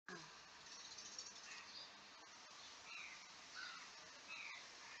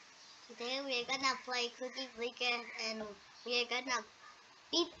today we're gonna play Cookie Clicker and we're gonna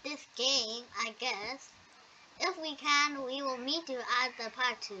beat this game, I guess. If we can, we will meet you at the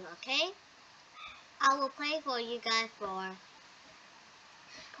part 2, okay? I will play for you guys for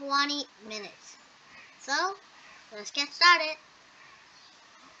 20 minutes. So, let's get started.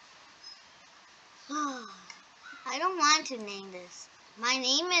 I don't want to name this. My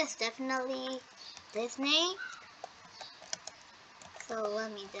name is definitely this name. So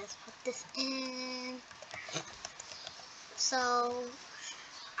let me just put this in. So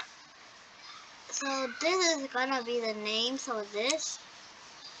this is gonna be the name. So let's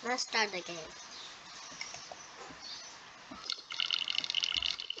start the game.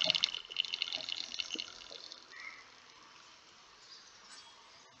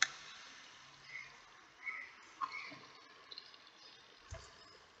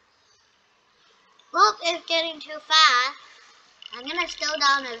 Look, it's getting too fast. I'm gonna slow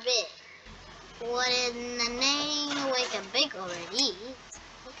down a bit. What in the name? Make it big already.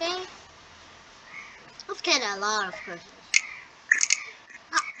 Okay. Let's get a lot of curses.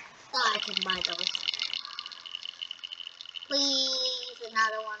 Oh, I can buy those. Please,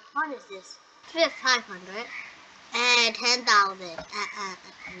 another one. What is this? 500 and 10,000.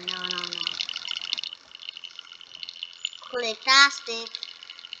 No. Click that stick.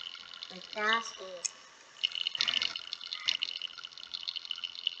 Click that stick.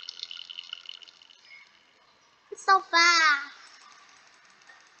 It's so fast.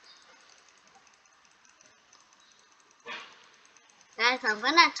 Guys, I'm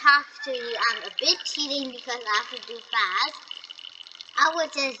gonna talk to you. I'm a bit cheating because I have to do fast. I was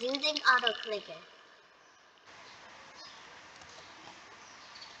just using auto clicker.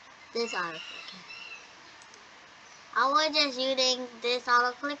 This auto clicker. I was just using this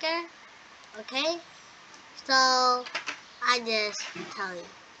auto clicker. Okay? So I just tell you.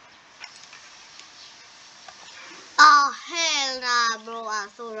 Oh hell nah, bro! I'm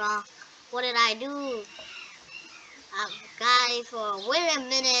so wrong. What did I do? Guys, wait a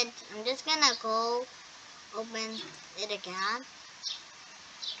minute. I'm just gonna go open it again.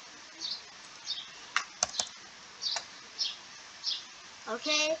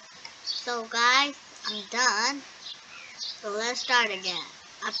 Okay, so guys, I'm done. So let's start again.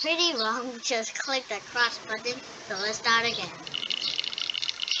 I'm pretty wrong. Just click the cross button. So let's start again.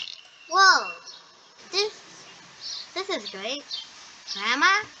 Whoa, this is great.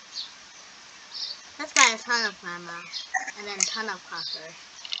 Grandma? Let's buy a ton of grandma and then a ton of coffee.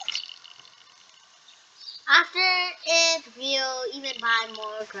 After it, we'll even buy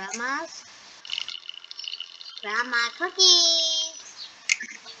more grandmas. Grandma cookies.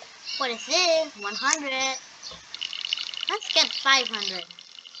 What is this? 100. Let's get 500.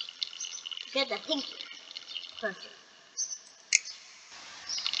 Get the pink. Perfect.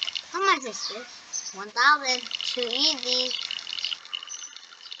 How much is this? 1,000. Too easy.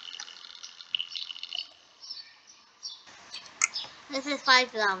 This is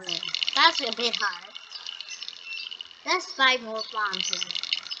 5,000. That's a bit hard. Let's buy more bombs.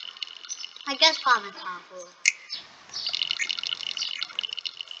 I guess bomb is powerful.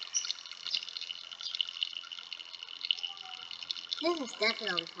 This is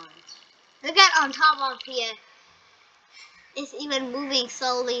definitely fun. Look at on top of here. It's even moving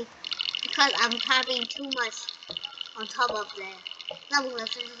slowly because I'm tapping too much on top of there. That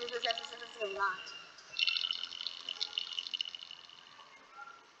was a lot.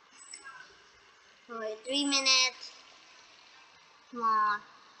 Wait, 3 minutes. Come on.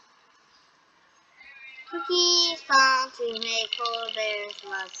 Cookies found to make polar bears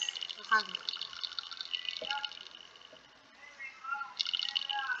less hungry.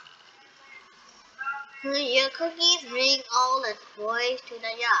 Your cookies bring all the boys to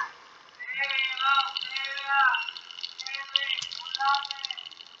the yard.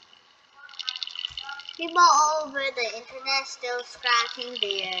 People all over the internet still scratching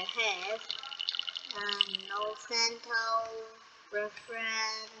their heads. No Santo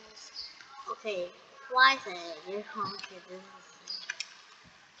reference. Okay, why is it? You're home to this.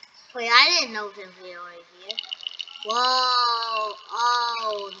 Wait, I didn't know this video right here. Whoa!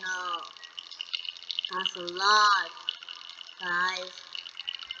 Oh no. That's a lot, guys.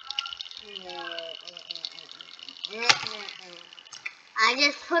 I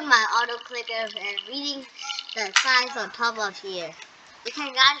just put my auto clicker and reading the signs on top of here. You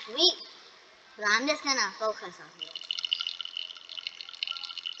can guys read, but I'm just gonna focus on here.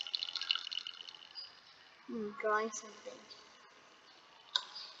 Drawing something.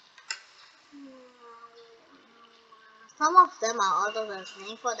 Some of them are also the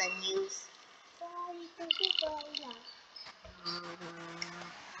same for the news.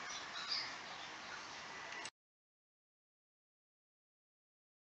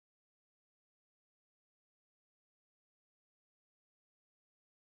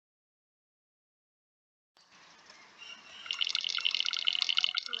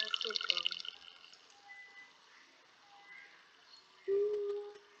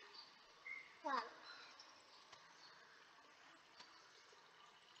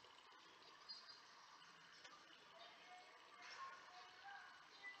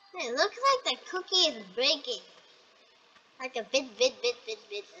 It looks like the cookie is breaking. Like a bit.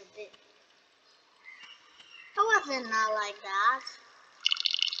 How was it not like that?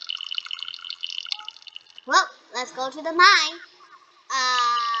 Well, let's go to the mine.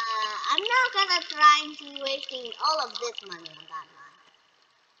 I'm not gonna try to wasting all of this money on that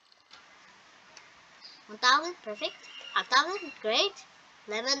mine. 1,000, perfect. 5,000, great.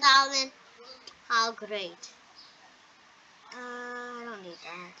 11,000, how great. I don't need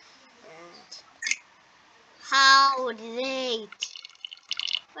that. How great.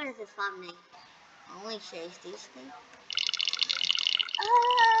 What is this farm name? Only chase these things.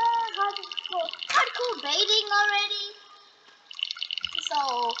 Hardcore baiting already. So,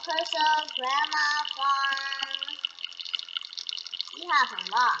 Cursor, Grandma, Farm. We have a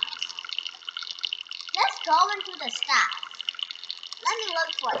lot. Let's go into the staff. Let me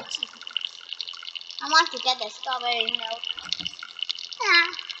look for achievements. I want to get the strawberry milk. Yeah.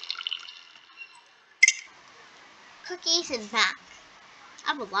 Cookies and pack. I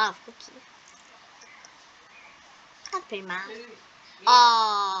have a lot of cookies. That's pretty nice.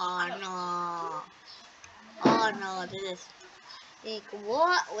 Oh no. Oh no, this is like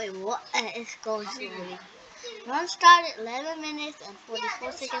what? Wait, what? It's going slowly. Run started 11 minutes and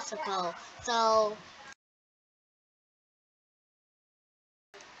 44 seconds ago. So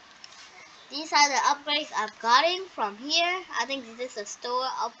these are the upgrades I've gotten from here. I think this is a store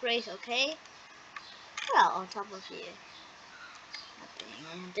upgrades, okay? Well, on top of here.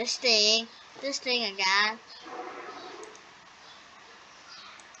 Nothing. This thing again.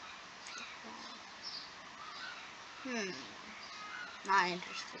 Not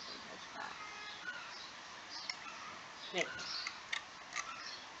interested in this one. Great.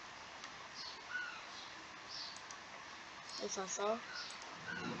 This also.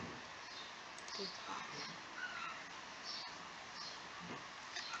 This one.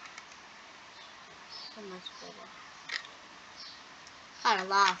 So much better. Got a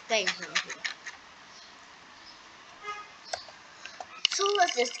lot of things over here. So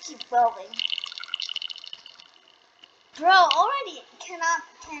let's just keep going. Bro, already can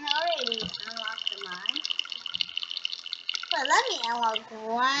already unlock the mine. But let me unlock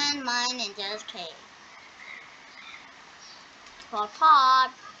one mine in just case. For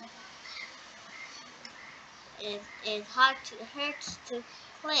pod. It's hurts to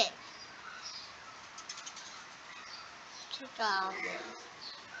click. Check out this.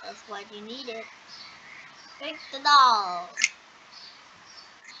 That's what you needed. Break the doll.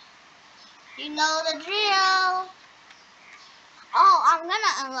 You know the drill. Oh, I'm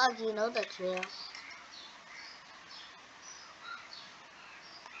gonna unlock you know the drill.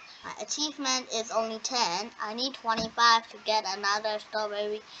 My achievement is only 10. I need 25 to get another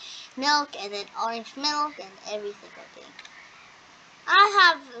strawberry milk and then orange milk and every single thing. I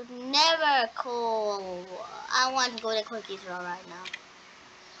have never cool. I want to go to Cookies Row right now.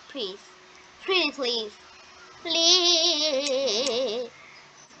 Please. Pretty please. Please.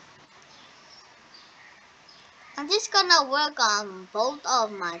 I'm just gonna work on both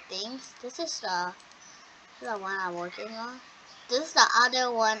of my things. This is the one I'm working on. This is the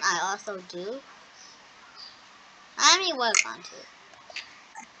other one I also do. I may work on two.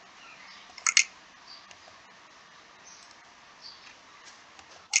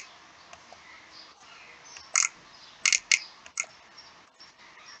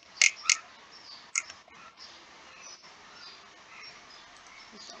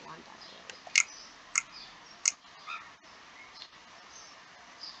 This is the one that I do.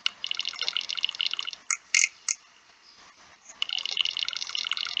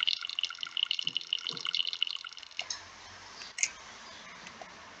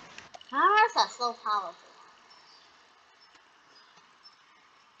 Hammers are so powerful.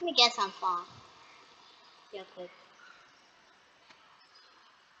 Let me get some fun. Real quick.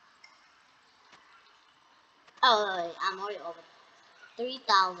 Oh, wait, I'm already over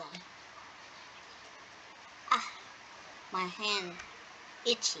 3,000. Ah, my hand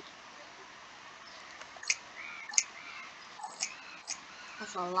itchy.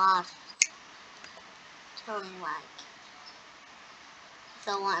 That's a lot. Telling like.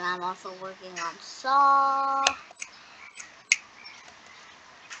 So one I'm also working on saw.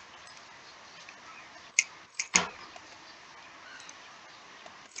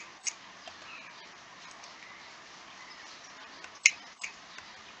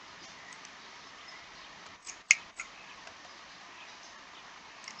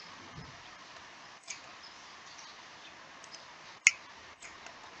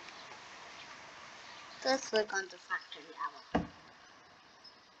 Let's work on the factory hour.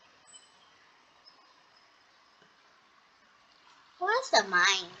 Why What's the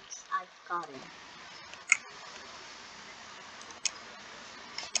mines I've gotten?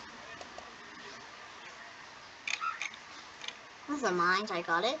 What's the mines I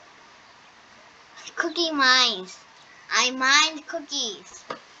got it? Cookie mines. I mined cookies.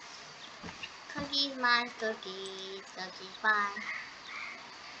 Cookies, mines, cookies, cookies, mine.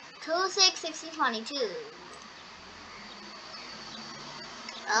 2, 6, 16, 22.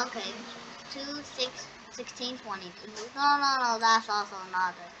 Okay. 2, 6, 16, 22. No, that's also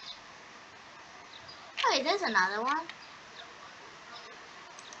another. Wait, there's another one.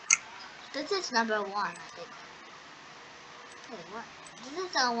 This is number 1, I think. Wait, what? This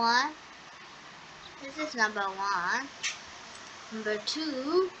is the one. This is number 1. Number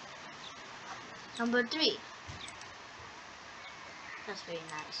 2. Number 3. That's very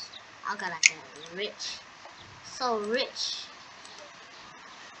nice. I'm gonna get rich. So rich.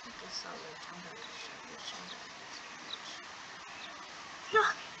 Okay, so rich. I'm gonna be so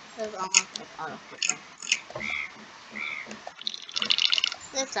rich. There's almost like auto quick.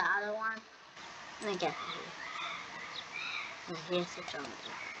 There's the other one. Let me get here. And here's the drum.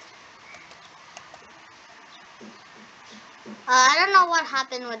 I don't know what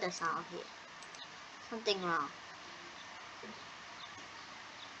happened with the sound here. Something wrong.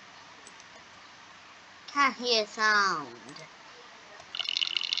 Can't hear sound.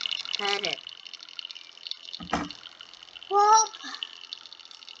 Better. Well,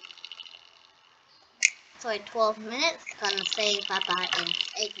 for 12 minutes. Gonna say bye-bye in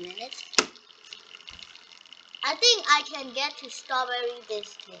 8 minutes. I think I can get to strawberry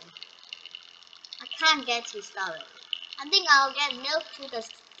this thing. I can't get to strawberry. I think I'll get milk to the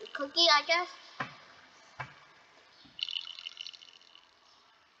cookie, I guess.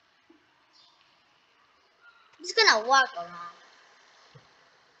 It's gonna work around.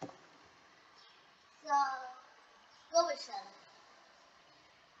 So, go with 7.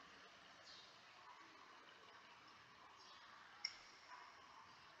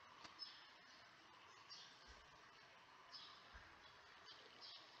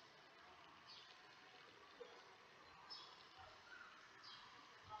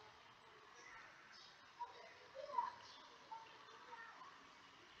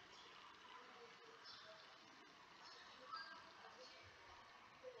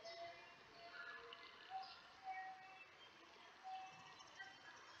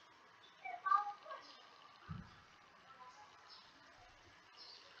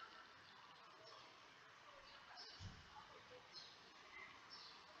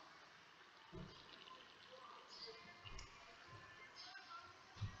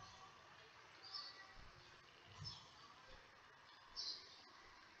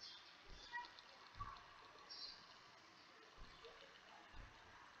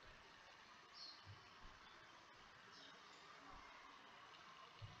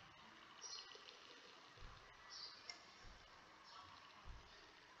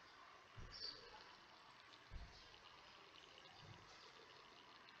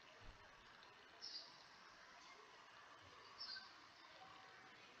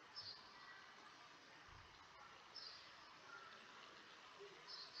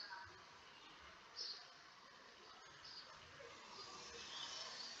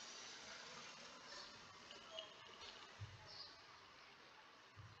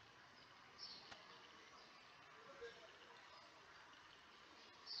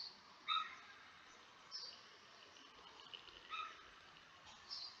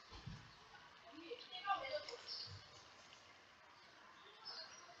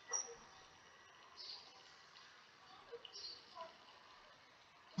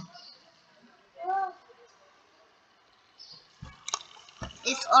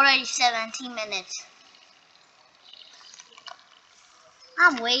 It's already 17 minutes.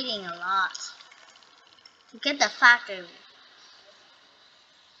 I'm waiting a lot to get the factory.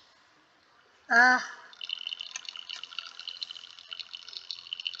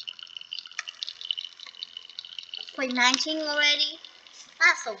 Wait, 19 already?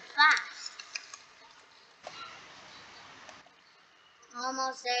 Not so fast.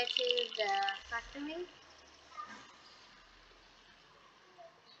 Almost there to the factory.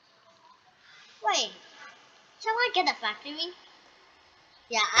 Wait, shall I get the factory?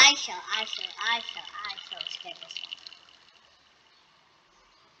 Yeah, I shall get this one.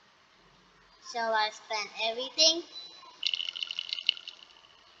 Shall I spend everything?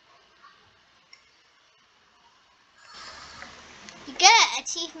 You get an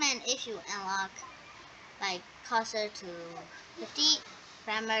achievement if you unlock like cursor to 50,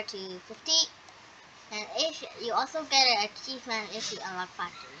 grammar to 50, and if you also get an achievement if you unlock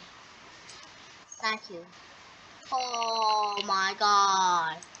factory. Thank you. Oh my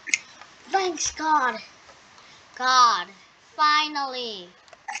God. Thanks God. God. Finally.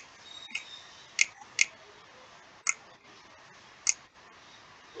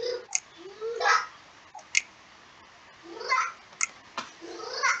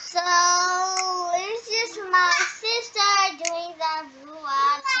 So it's just my sister doing that blue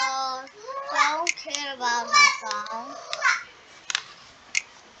eye, so don't care about her song.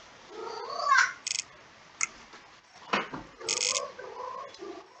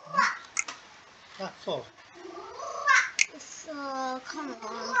 That's all. So come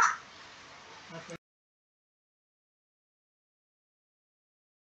on.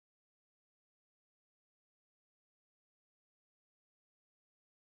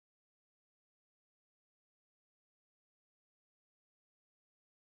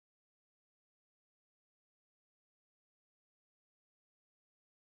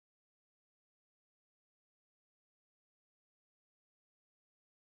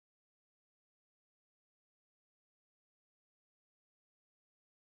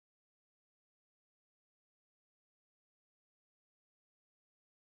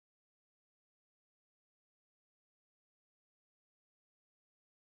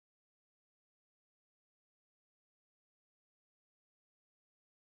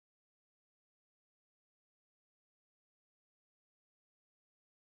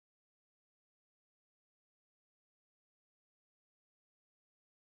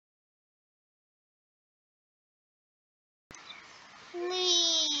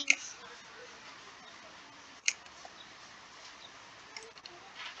 Please.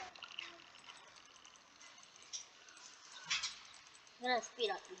 I'm gonna speed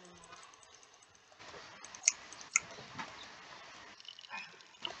up even more.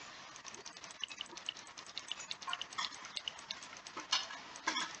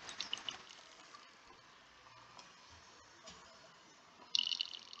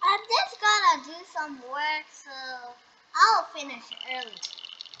 I'm just gonna do some work, so I'll finish early.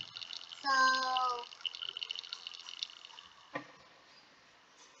 So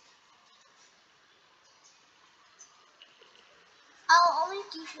I'll only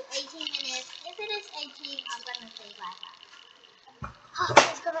give you 18 minutes. If it is 18, I'm gonna say bye bye. Oh,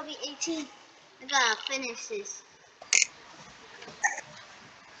 it's gonna be 18. I gotta finish this.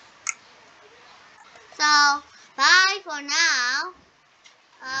 So bye for now.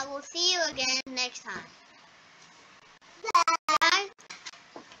 We'll see you again next time.